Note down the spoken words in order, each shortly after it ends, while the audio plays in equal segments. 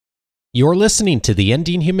You're listening to the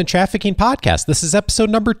Ending Human Trafficking podcast. This is episode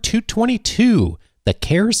number 222, the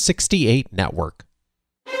CARES 68 Network.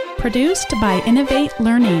 Produced by Innovate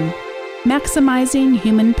Learning, maximizing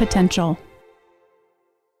human potential.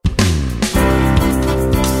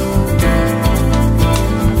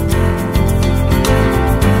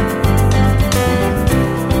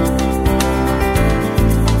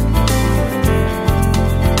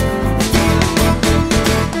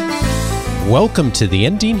 Welcome to the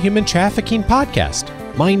Ending Human Trafficking podcast.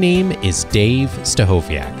 My name is Dave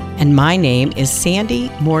Stachowiak. And my name is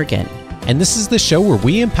Sandy Morgan. And this is the show where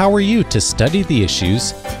we empower you to study the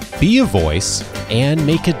issues, be a voice, and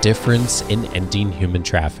make a difference in ending human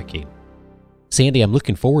trafficking. Sandy, I'm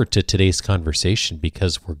looking forward to today's conversation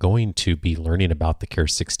because we're going to be learning about the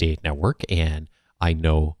CARES 68 Network, and I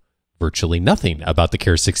know virtually nothing about the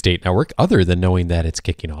CARES 68 Network other than knowing that it's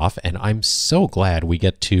kicking off, and I'm so glad we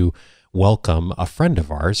get to welcome a friend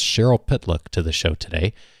of ours, Cheryl Pitluck, to the show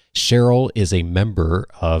today. Cheryl is a member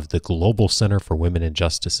of the Global Center for Women and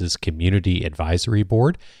Justice's Community Advisory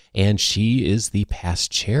Board, and she is the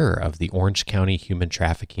past chair of the Orange County Human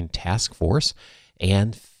Trafficking Task Force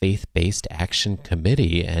and Faith-Based Action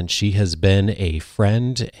Committee, and she has been a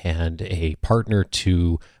friend and a partner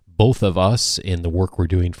to both of us in the work we're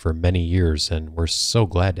doing for many years, and we're so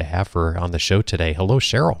glad to have her on the show today. Hello,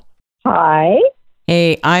 Cheryl. Hi.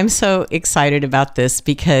 Hey, I'm so excited about this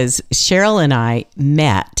because Cheryl and I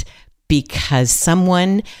met because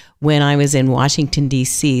someone, when I was in Washington,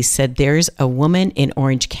 D.C., said there's a woman in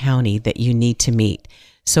Orange County that you need to meet.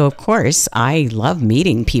 So, of course, I love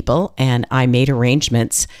meeting people, and I made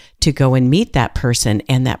arrangements to go and meet that person,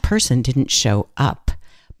 and that person didn't show up,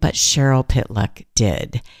 but Cheryl Pitluck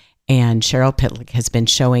did. And Cheryl Pitluck has been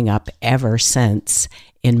showing up ever since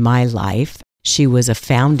in my life. She was a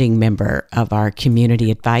founding member of our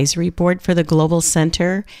Community Advisory Board for the Global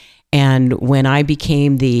Center. And when I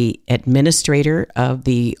became the administrator of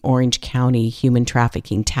the Orange County Human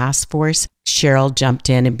Trafficking Task Force, Cheryl jumped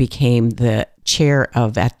in and became the chair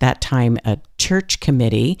of, at that time, a church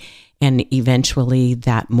committee. And eventually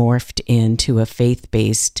that morphed into a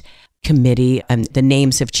faith-based committee. And the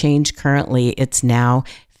names have changed. Currently, it's now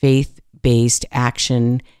Faith-Based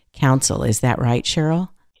Action Council. Is that right, Cheryl?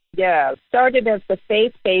 Yeah, started as the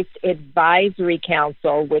Faith-Based Advisory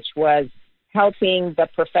Council, which was helping the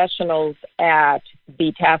professionals at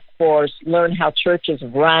the task force learn how churches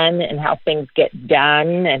run and how things get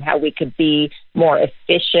done and how we could be more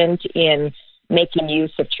efficient in making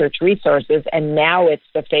use of church resources. And now it's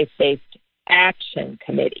the Faith-Based Action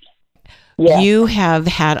Committee. Yeah. You have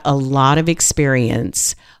had a lot of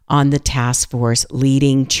experience on the task force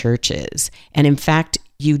leading churches. And in fact,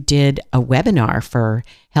 you did a webinar for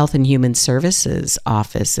Health and Human Services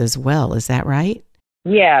Office as well. Is that right?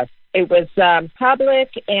 Yes. It was public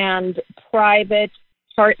and private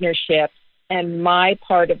partnerships, and my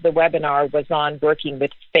part of the webinar was on working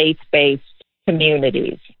with faith-based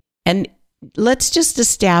communities. And let's just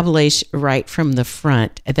establish right from the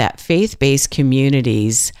front that faith-based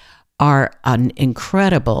communities are an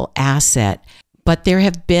incredible asset, but there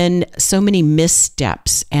have been so many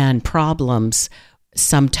missteps and problems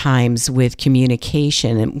sometimes with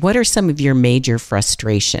communication. And what are some of your major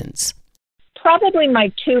frustrations? Probably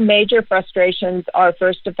my two major frustrations are,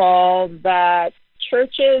 first of all, that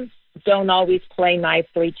churches don't always play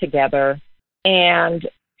nicely together, and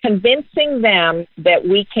convincing them that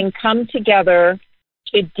we can come together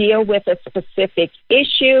to deal with a specific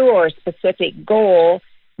issue or a specific goal,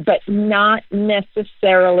 but not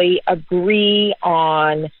necessarily agree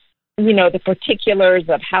on the particulars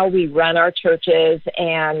of how we run our churches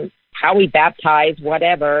and how we baptize,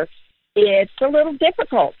 whatever. It's a little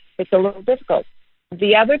difficult.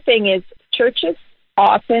 The other thing is churches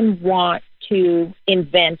often want to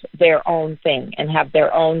invent their own thing and have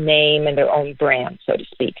their own name and their own brand, so to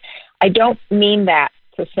speak. I don't mean that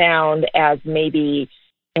to sound as maybe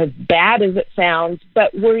as bad as it sounds,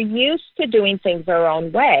 but we're used to doing things our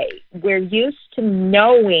own way. We're used to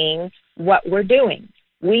knowing what we're doing.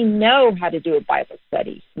 We know how to do a Bible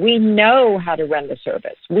study. We know how to run the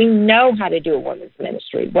service. We know how to do a women's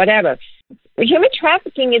ministry, whatever. Human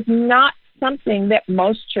trafficking is not something that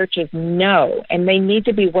most churches know, and they need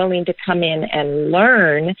to be willing to come in and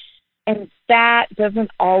learn, and that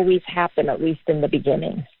doesn't always happen, at least in the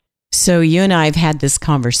beginning. So you and I have had this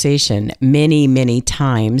conversation many, many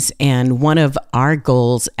times, and one of our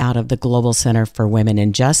goals out of the Global Center for Women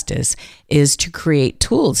and Justice is to create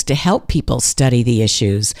tools to help people study the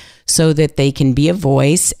issues so that they can be a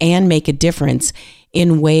voice and make a difference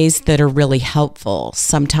in ways that are really helpful.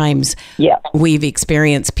 Sometimes we've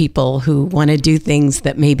experienced people who want to do things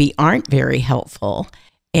that maybe aren't very helpful.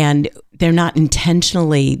 and they're not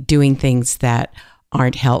intentionally doing things that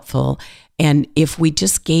aren't helpful. And if we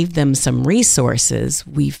just gave them some resources,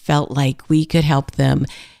 we felt like we could help them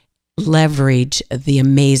leverage the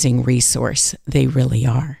amazing resource they really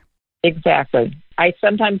are. Exactly. I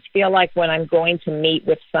sometimes feel like when I'm going to meet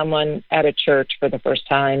with someone at a church for the first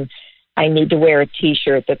time, I need to wear a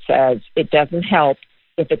T-shirt that says, it doesn't help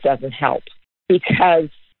if it doesn't help. Because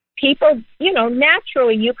people,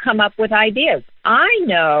 naturally you come up with ideas. I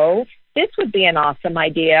know this would be an awesome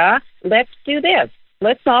idea. Let's do this.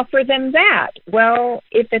 Let's offer them that. Well,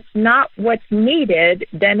 if it's not what's needed,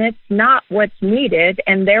 then it's not what's needed,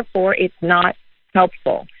 and therefore it's not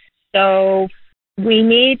helpful. So we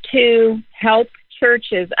need to help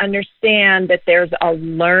churches understand that there's a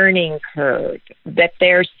learning curve, that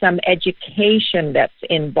there's some education that's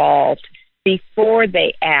involved before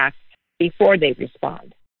they act, before they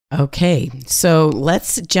respond. Okay, so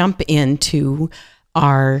let's jump into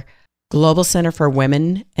our Global Center for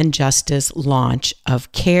Women and Justice launch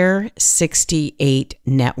of Care 68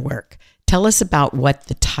 Network. Tell us about what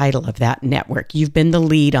the title of that network. You've been the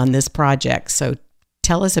lead on this project, so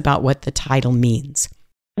tell us about what the title means.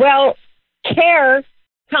 Well, CARE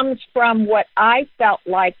comes from what I felt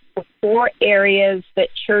like the 4 areas that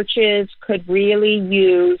churches could really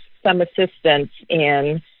use some assistance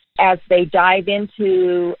in as they dive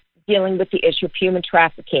into dealing with the issue of human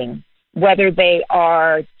trafficking, whether they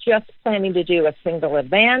are just planning to do a single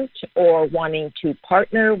event or wanting to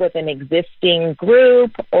partner with an existing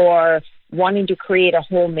group or wanting to create a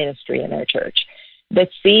whole ministry in their church. The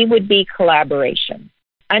C would be collaboration,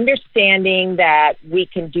 understanding that we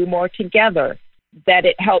can do more together, that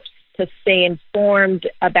it helps to stay informed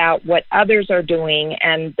about what others are doing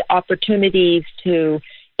and opportunities to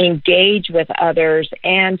engage with others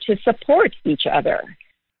and to support each other.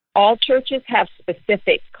 All churches have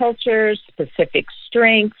specific cultures, specific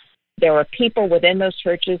strengths. There are people within those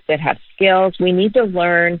churches that have skills. We need to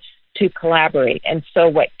learn to collaborate. And so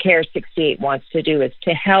what Care 68 wants to do is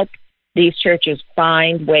to help these churches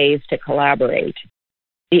find ways to collaborate.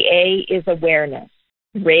 The A is awareness,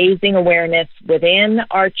 raising awareness within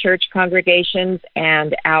our church congregations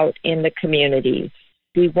and out in the communities.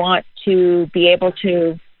 We want to be able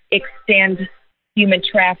to extend human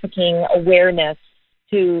trafficking awareness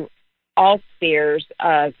to all spheres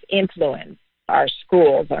of influence, our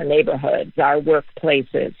schools, our neighborhoods, our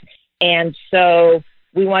workplaces. And so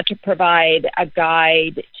we want to provide a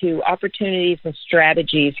guide to opportunities and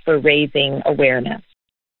strategies for raising awareness.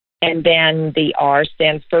 And then the R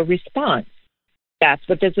stands for response. That's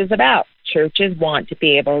what this is about. Churches want to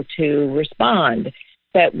be able to respond,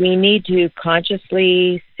 but we need to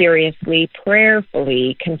consciously, seriously,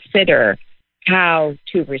 prayerfully consider how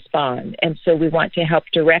to respond. And so we want to help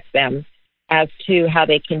direct them as to how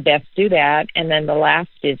they can best do that. And then the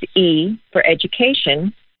last is E for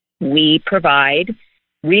education. We provide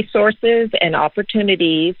resources and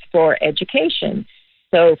opportunities for education.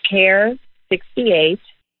 So Care 68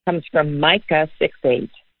 comes from Micah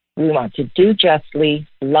 6:8. We want to do justly,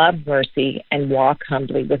 love mercy, and walk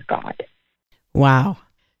humbly with God. Wow.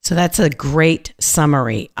 So that's a great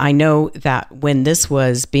summary. I know that when this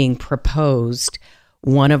was being proposed,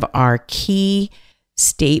 one of our key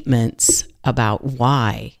statements about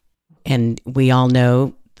why, and we all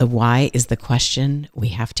know the why is the question we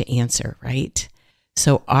have to answer, right?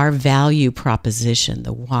 So our value proposition,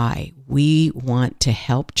 the why, we want to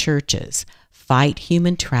help churches fight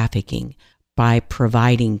human trafficking by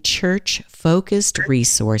providing church-focused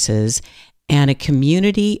resources and a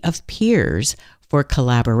community of peers for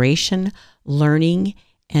collaboration, learning,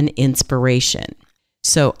 and inspiration.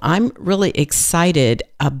 So I'm really excited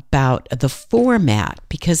about the format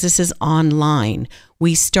because this is online.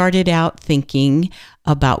 We started out thinking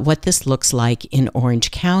about what this looks like in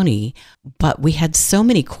Orange County, but we had so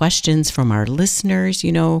many questions from our listeners.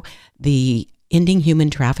 You know, the Ending Human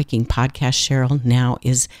Trafficking podcast, Cheryl, now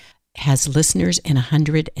has listeners in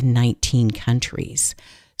 119 countries.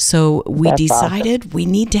 So we decided we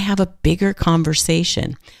need to have a bigger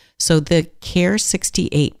conversation. So the Care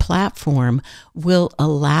 68 platform will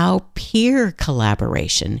allow peer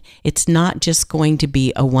collaboration. It's not just going to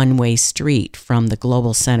be a one-way street from the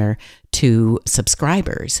Global Center to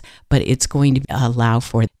subscribers, but it's going to allow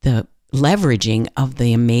for the leveraging of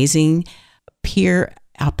the amazing peer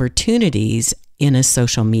opportunities in a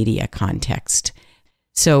social media context.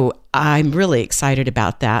 So I'm really excited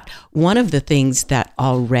about that. One of the things that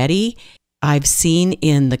already I've seen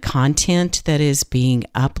in the content that is being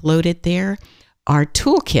uploaded there are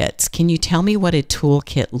toolkits. Can you tell me what a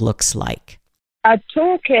toolkit looks like? A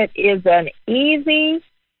toolkit is an easy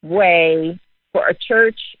way for a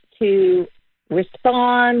church to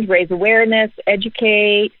respond, raise awareness,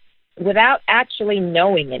 educate, without actually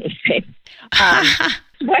knowing anything.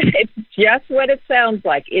 But it's just what it sounds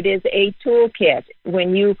like. It is a toolkit.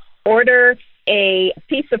 When you order a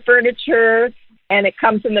piece of furniture and it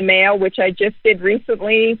comes in the mail, which I just did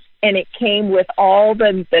recently, and it came with all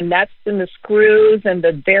the nuts and the screws and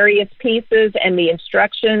the various pieces and the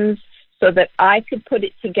instructions so that I could put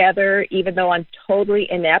it together. Even though I'm totally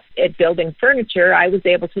inept at building furniture, I was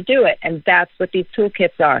able to do it. And that's what these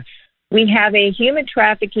toolkits are. We have a human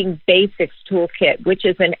trafficking basics toolkit, which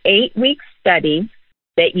is an 8-week study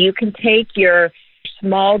that you can take your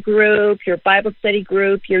small group, your Bible study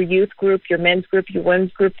group, your youth group, your men's group, your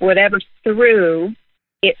women's group, whatever, through.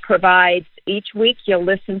 It provides, each week you'll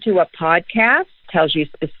listen to a podcast, tells you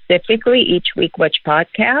specifically each week which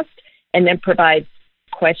podcast, and then provides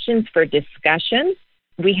questions for discussion.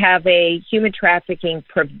 We have a human trafficking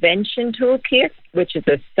prevention toolkit, which is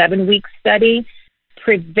a 7-week study.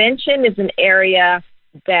 Prevention is an area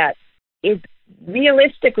that is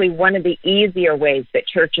realistically one of the easier ways that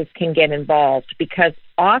churches can get involved, because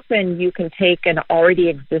often you can take an already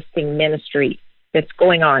existing ministry that's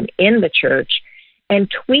going on in the church and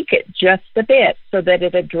tweak it just a bit so that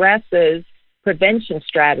it addresses prevention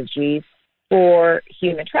strategies for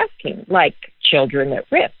human trafficking, like children at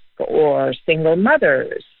risk or single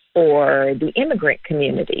mothers or the immigrant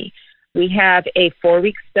community. We have a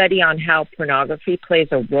 4-week study on how pornography plays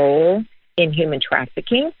a role in human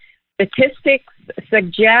trafficking. Statistics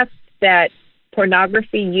suggest that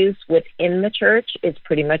pornography use within the church is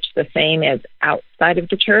pretty much the same as outside of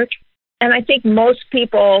the church. And I think most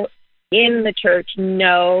people in the church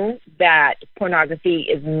know that pornography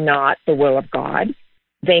is not the will of God.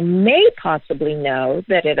 They may possibly know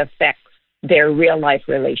that it affects their real-life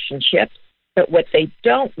relationships, but what they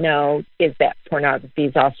don't know is that pornography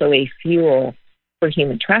is also a fuel for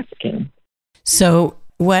human trafficking. So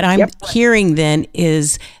what I'm hearing then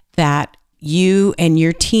is that you and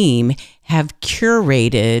your team have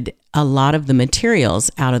curated a lot of the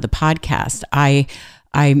materials out of the podcast. I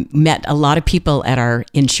met a lot of people at our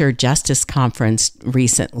Ensure Justice conference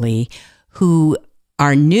recently who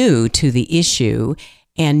are new to the issue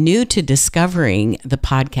and new to discovering the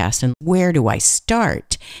podcast and where do I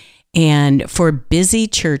start? And for busy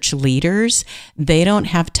church leaders, they don't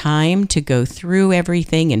have time to go through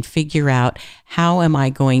everything and figure out how am I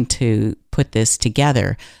going to put this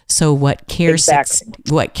together. So what Care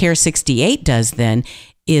 68 does then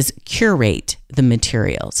is curate the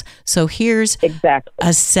materials. So here's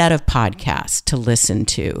a set of podcasts to listen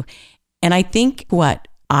to. And I think what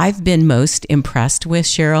I've been most impressed with,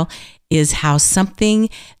 Cheryl, is how something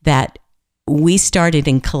that we started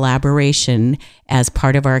in collaboration as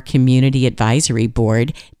part of our community advisory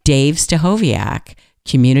board, Dave Stachowiak,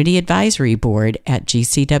 community advisory board at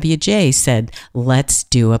GCWJ, said, let's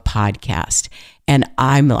do a podcast. And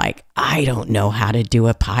I'm like, I don't know how to do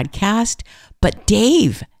a podcast, but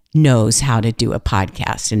Dave knows how to do a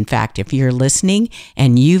podcast. In fact, if you're listening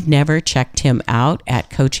and you've never checked him out at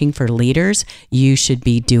Coaching for Leaders, you should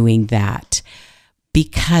be doing that.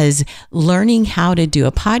 Because learning how to do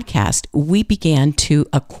a podcast, we began to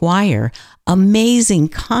acquire amazing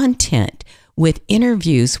content with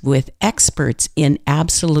interviews with experts in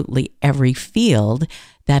absolutely every field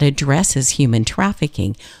that addresses human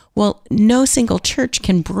trafficking. Well, no single church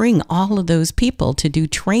can bring all of those people to do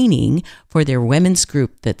training for their women's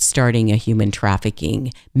group that's starting a human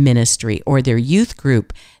trafficking ministry, or their youth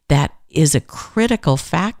group that is a critical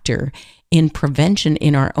factor in prevention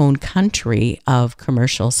in our own country of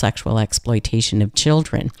commercial sexual exploitation of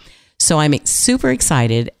children. So I'm super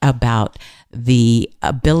excited about the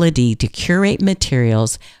ability to curate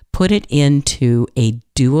materials, put it into a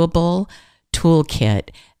doable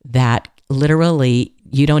toolkit that literally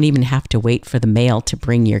you don't even have to wait for the mail to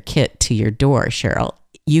bring your kit to your door, Cheryl.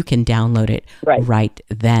 You can download it right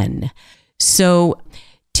then. So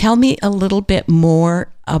tell me a little bit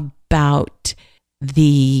more about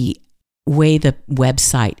the way the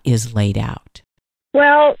website is laid out.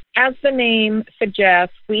 Well, as the name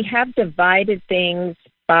suggests, we have divided things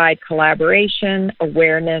by collaboration,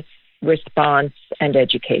 awareness, response, and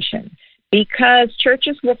education. Because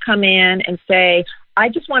churches will come in and say, I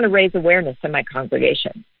just want to raise awareness in my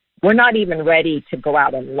congregation. We're not even ready to go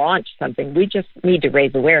out and launch something. We just need to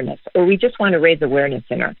raise awareness, or we just want to raise awareness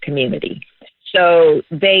in our community. So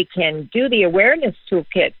they can do the awareness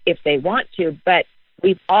toolkit if they want to, but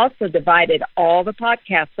we've also divided all the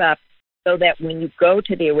podcasts up so that when you go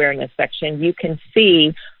to the awareness section, you can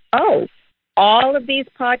see, all of these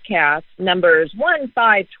podcasts, numbers 1,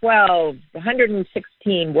 5, 12,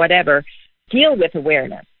 116, whatever, deal with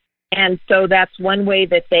awareness. And so that's one way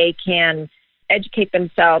that they can educate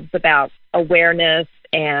themselves about awareness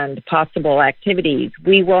and possible activities.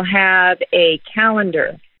 We will have a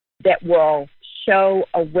calendar that will show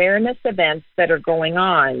awareness events that are going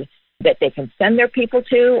on that they can send their people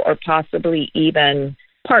to or possibly even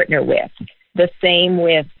partner with. The same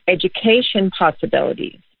with education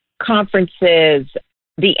possibilities, conferences,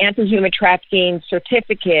 the anti-human trafficking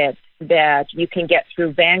certificate that you can get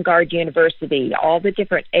through Vanguard University, all the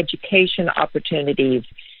different education opportunities.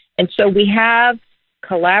 And so we have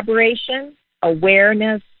collaboration,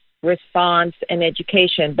 awareness, response, and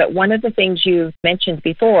education. But one of the things you mentioned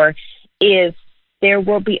before is there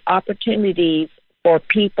will be opportunities for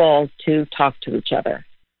people to talk to each other.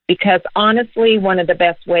 Because honestly, one of the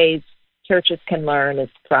best ways churches can learn is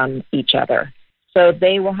from each other. So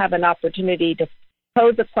they will have an opportunity to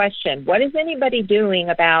pose a question. What is anybody doing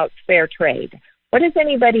about fair trade? What is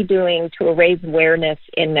anybody doing to raise awareness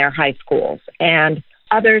in their high schools? And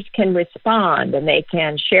others can respond and they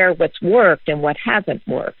can share what's worked and what hasn't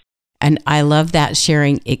worked. And I love that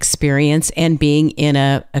sharing experience and being in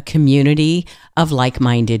a community of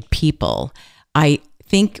like-minded people. I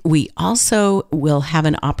think we also will have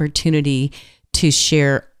an opportunity to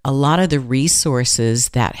share a lot of the resources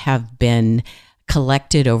that have been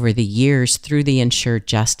collected over the years through the Ensure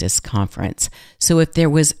Justice Conference. So if there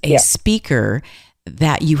was a speaker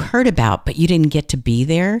that you heard about, but you didn't get to be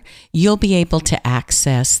there, you'll be able to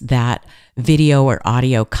access that video or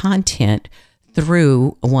audio content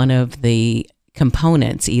through one of the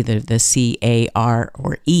components, either the C, A, R,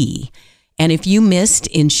 or E. And if you missed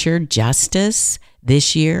Ensure Justice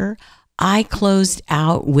this year, I closed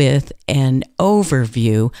out with an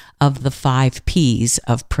overview of the 5 Ps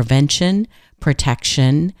of prevention,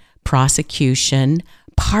 protection, prosecution,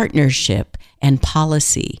 partnership, and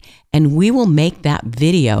policy. And we will make that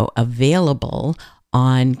video available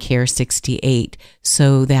on Care 68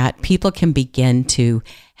 so that people can begin to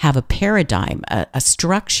have a paradigm, a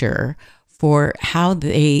structure for how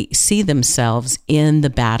they see themselves in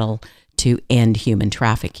the battle to end human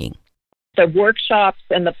trafficking. The workshops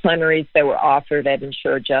and the plenaries that were offered at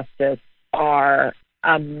Ensure Justice are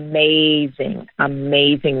amazing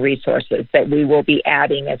resources that we will be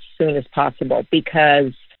adding as soon as possible,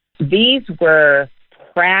 because these were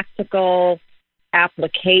practical,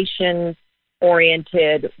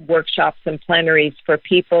 application-oriented workshops and plenaries for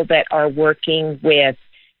people that are working with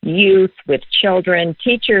youth, with children,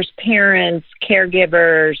 teachers, parents,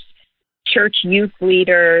 caregivers, church youth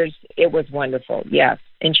leaders. It was wonderful. Yes.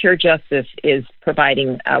 Ensure Justice is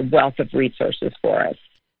providing a wealth of resources for us.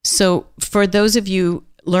 So for those of you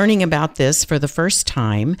learning about this for the first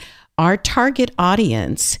time, our target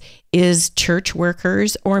audience is church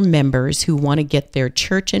workers or members who want to get their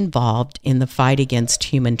church involved in the fight against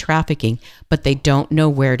human trafficking, but they don't know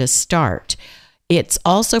where to start. It's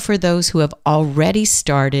also for those who have already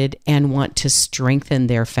started and want to strengthen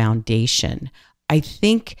their foundation. I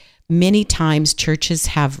think many times churches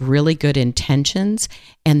have really good intentions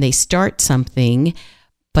and they start something,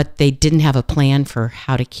 but they didn't have a plan for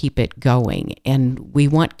how to keep it going. And we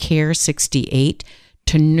want Care 68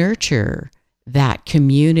 to nurture that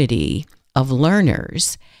community of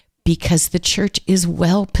learners, because the church is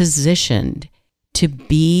well positioned to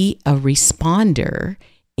be a responder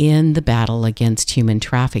in the battle against human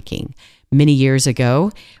trafficking. Many years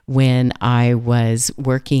ago, when I was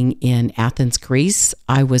working in Athens, Greece,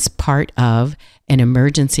 I was part of an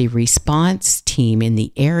emergency response team in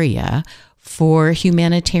the area for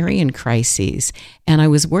humanitarian crises. And I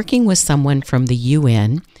was working with someone from the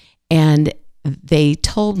UN, and they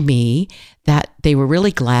told me that they were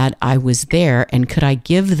really glad I was there, and could I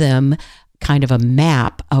give them kind of a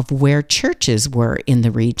map of where churches were in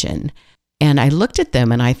the region. And I looked at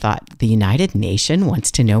them and I thought, the United Nations wants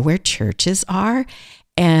to know where churches are?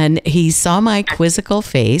 And he saw my quizzical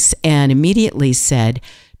face and immediately said,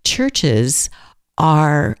 churches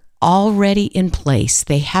are already in place.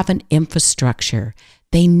 They have an infrastructure.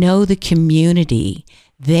 They know the community.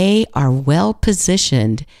 They are well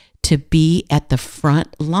positioned to be at the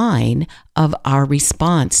front line of our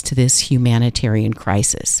response to this humanitarian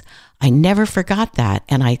crisis. I never forgot that,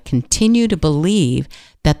 and I continue to believe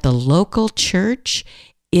that the local church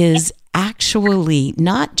is actually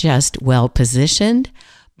not just well positioned,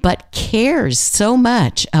 but cares so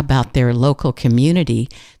much about their local community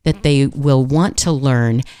that they will want to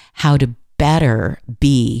learn how to better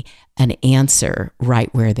be an answer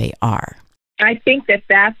right where they are. I think that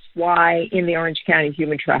that's why in the Orange County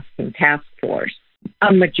Human Trafficking Task Force,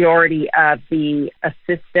 a majority of the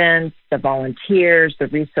assistance, the volunteers, the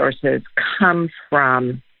resources come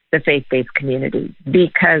from the faith-based community,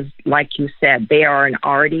 because, like you said, they are an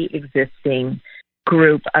already existing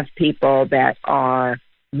group of people that are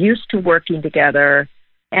used to working together.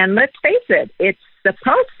 And let's face it, it's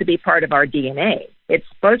supposed to be part of our DNA. It's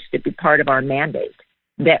supposed to be part of our mandate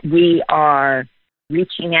that we are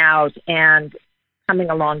reaching out and coming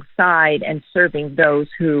alongside and serving those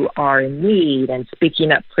who are in need and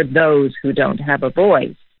speaking up for those who don't have a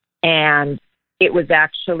voice. And it was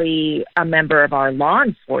actually a member of our law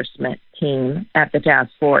enforcement team at the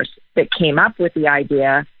task force that came up with the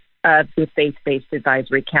idea of the Faith-Based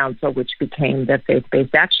Advisory Council, which became the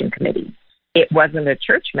Faith-Based Action Committee. It wasn't a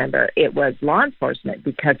church member, it was law enforcement,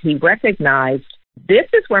 because he recognized this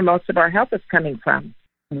is where most of our help is coming from.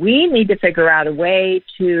 We need to figure out a way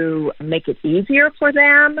to make it easier for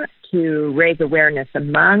them to raise awareness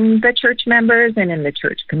among the church members and in the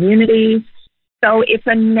church communities. So it's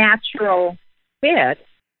a natural fit.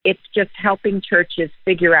 It's just helping churches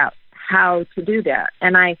figure out how to do that.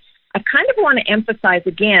 And I kind of want to emphasize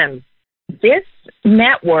again, this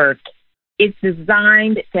network is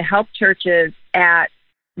designed to help churches at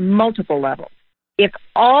multiple levels. If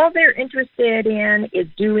all they're interested in is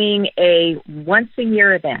doing a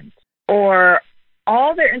once-a-year event, or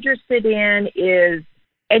all they're interested in is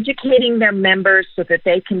educating their members so that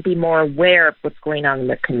they can be more aware of what's going on in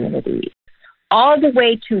the community, all the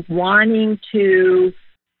way to wanting to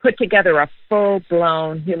put together a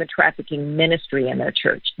full-blown human trafficking ministry in their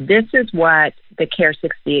church. This is what the Care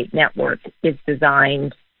 68 network is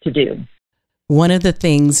designed to do. One of the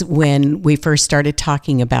things when we first started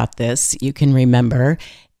talking about this, you can remember,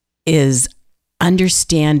 is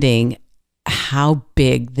understanding how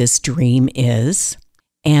big this dream is,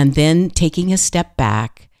 and then taking a step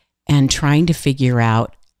back and trying to figure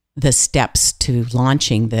out the steps to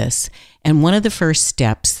launching this. And one of the first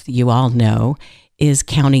steps, you all know, is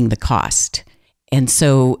counting the cost. And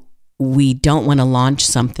so we don't want to launch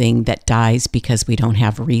something that dies because we don't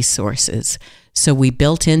have resources. So we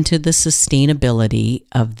built into the sustainability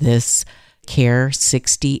of this Care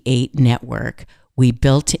 68 network, we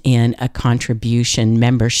built in a contribution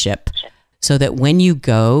membership so that when you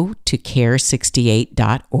go to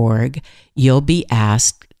care68.org, you'll be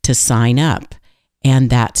asked to sign up.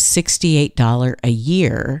 And that $68 a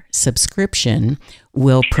year subscription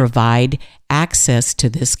will provide access to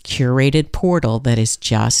this curated portal that is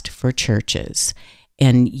just for churches.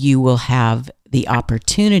 And you will have the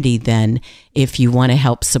opportunity then, if you want to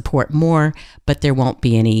help support more, but there won't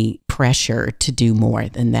be any pressure to do more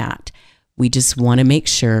than that. We just want to make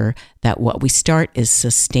sure that what we start is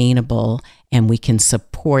sustainable and we can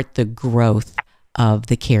support the growth of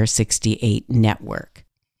the Care 68 network.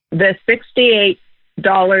 The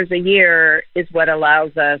 $68 a year is what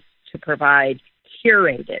allows us to provide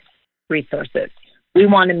curated resources. We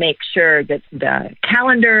want to make sure that the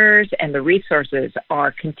calendars and the resources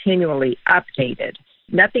are continually updated.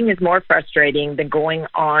 Nothing is more frustrating than going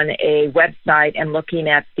on a website and looking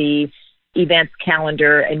at the events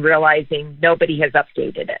calendar and realizing nobody has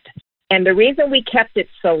updated it. And the reason we kept it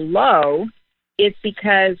so low is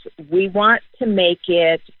because we want to make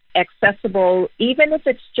it accessible, even if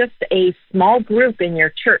it's just a small group in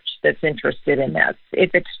your church that's interested in this.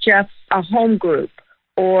 If it's just a home group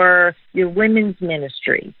or your women's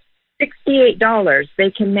ministry, $68,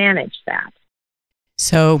 they can manage that.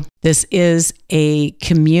 So this is a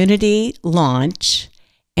community launch,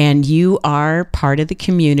 and you are part of the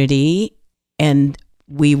community, and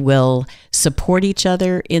we will support each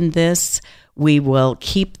other in this. We will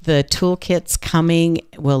keep the toolkits coming.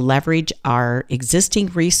 We'll leverage our existing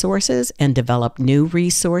resources and develop new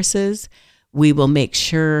resources. We will make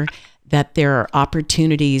sure that there are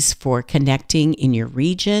opportunities for connecting in your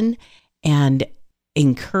region and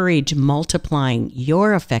encourage multiplying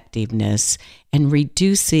your effectiveness and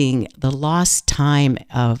reducing the lost time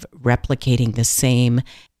of replicating the same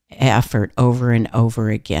effort over and over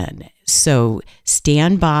again. So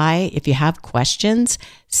stand by. If you have questions,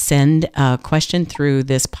 send a question through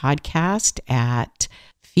this podcast at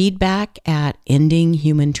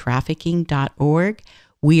feedback@endinghumantrafficking.org.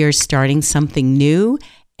 We are starting something new,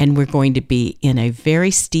 and we're going to be in a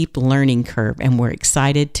very steep learning curve, and we're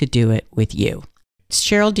excited to do it with you.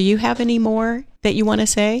 Cheryl, do you have any more that you want to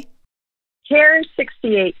say? Care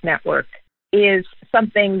 68 Network is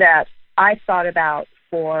something that I thought about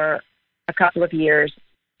for a couple of years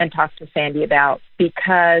and talked to Sandy about,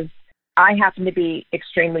 because I happen to be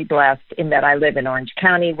extremely blessed in that I live in Orange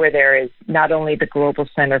County, where there is not only the Global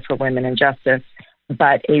Center for Women and Justice,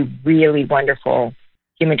 but a really wonderful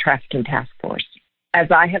human trafficking task force. As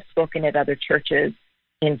I have spoken at other churches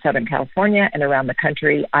in Southern California and around the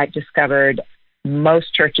country, I've discovered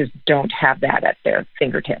most churches don't have that at their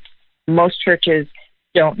fingertips. Most churches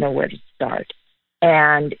don't know where to start.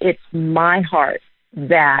 And it's my heart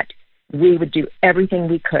that we would do everything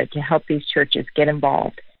we could to help these churches get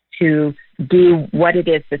involved, to do what it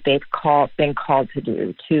is that they've been called to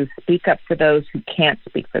do, to speak up for those who can't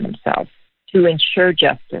speak for themselves, to ensure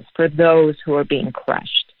justice for those who are being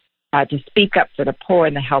crushed, to speak up for the poor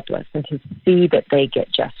and the helpless, and to see that they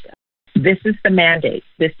get justice. This is the mandate.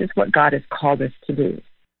 This is what God has called us to do.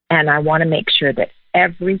 And I want to make sure that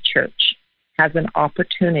every church has an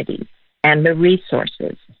opportunity and the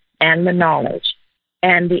resources and the knowledge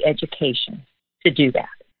and the education to do that.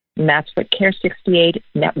 And that's what Care 68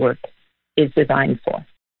 Network is designed for.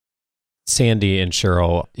 Sandy and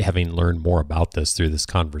Cheryl, having learned more about this through this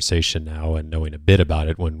conversation now and knowing a bit about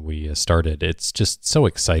it when we started, it's just so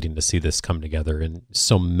exciting to see this come together. And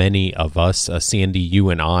so many of us, Sandy, you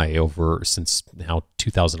and I, since now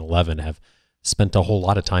 2011, have spent a whole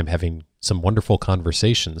lot of time having some wonderful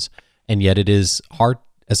conversations. And yet it is hard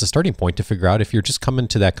as a starting point to figure out, if you're just coming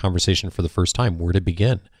to that conversation for the first time, where to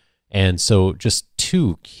begin. And so just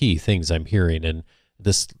two key things I'm hearing in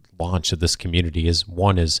this launch of this community is,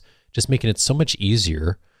 one is just making it so much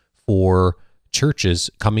easier for churches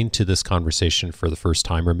coming to this conversation for the first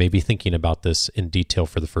time, or maybe thinking about this in detail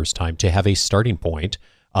for the first time, to have a starting point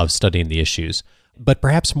of studying the issues. But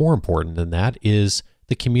perhaps more important than that is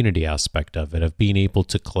the community aspect of it, of being able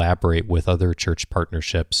to collaborate with other church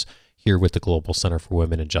partnerships here with the Global Center for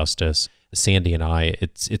Women and Justice. Sandy and I,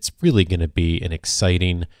 it's really going to be an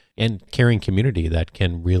exciting and caring community that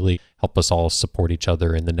can really help us all support each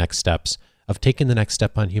other in the next steps of taking the next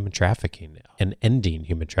step on human trafficking and ending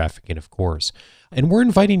human trafficking, of course. And we're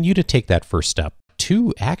inviting you to take that first step.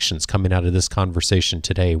 Two actions coming out of this conversation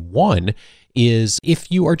today. One is,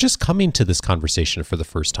 if you are just coming to this conversation for the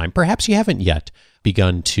first time, perhaps you haven't yet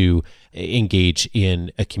begun to engage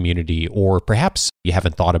in a community, or perhaps you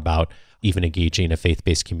haven't thought about even engaging in a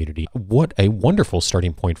faith-based community. What a wonderful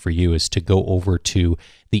starting point for you is to go over to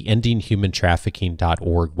the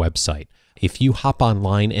endinghumantrafficking.org website. If you hop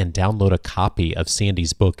online and download a copy of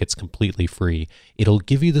Sandy's book, it's completely free. It'll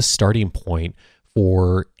give you the starting point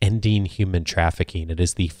for ending human trafficking. It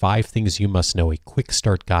is the 5 Things You Must Know, a quick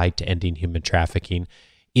start guide to ending human trafficking.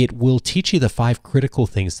 It will teach you the 5 critical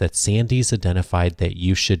things that Sandy's identified that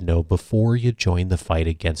you should know before you join the fight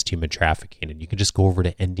against human trafficking. And you can just go over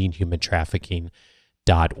to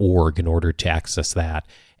endinghumantrafficking.org in order to access that.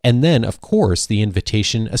 And then, of course, the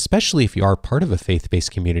invitation, especially if you are part of a faith-based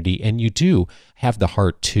community and you do have the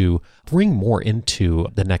heart to bring more into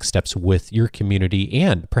the next steps with your community,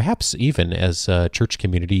 and perhaps even as a church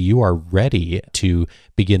community, you are ready to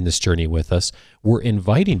begin this journey with us, we're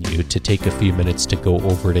inviting you to take a few minutes to go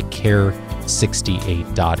over to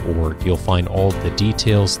care68.org. You'll find all the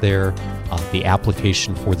details there, the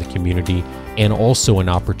application for the community, and also an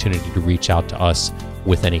opportunity to reach out to us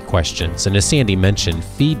with any questions. And as Sandy mentioned,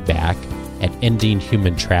 feedback at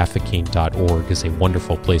endinghumantrafficking.org is a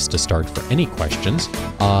wonderful place to start for any questions.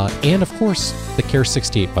 And of course, the Care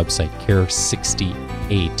 68 website,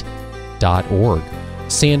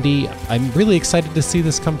 care68.org. Sandy, I'm really excited to see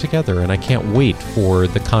this come together, and I can't wait for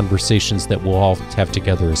the conversations that we'll all have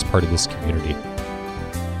together as part of this community.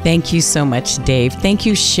 Thank you so much, Dave. Thank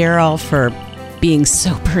you, Cheryl, for being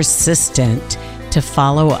so persistent to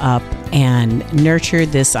follow up and nurture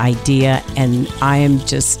this idea. And I am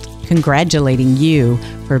just congratulating you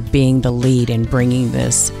for being the lead in bringing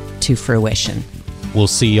this to fruition. We'll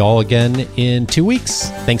see you all again in 2 weeks.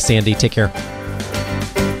 Thanks, Sandy. Take care.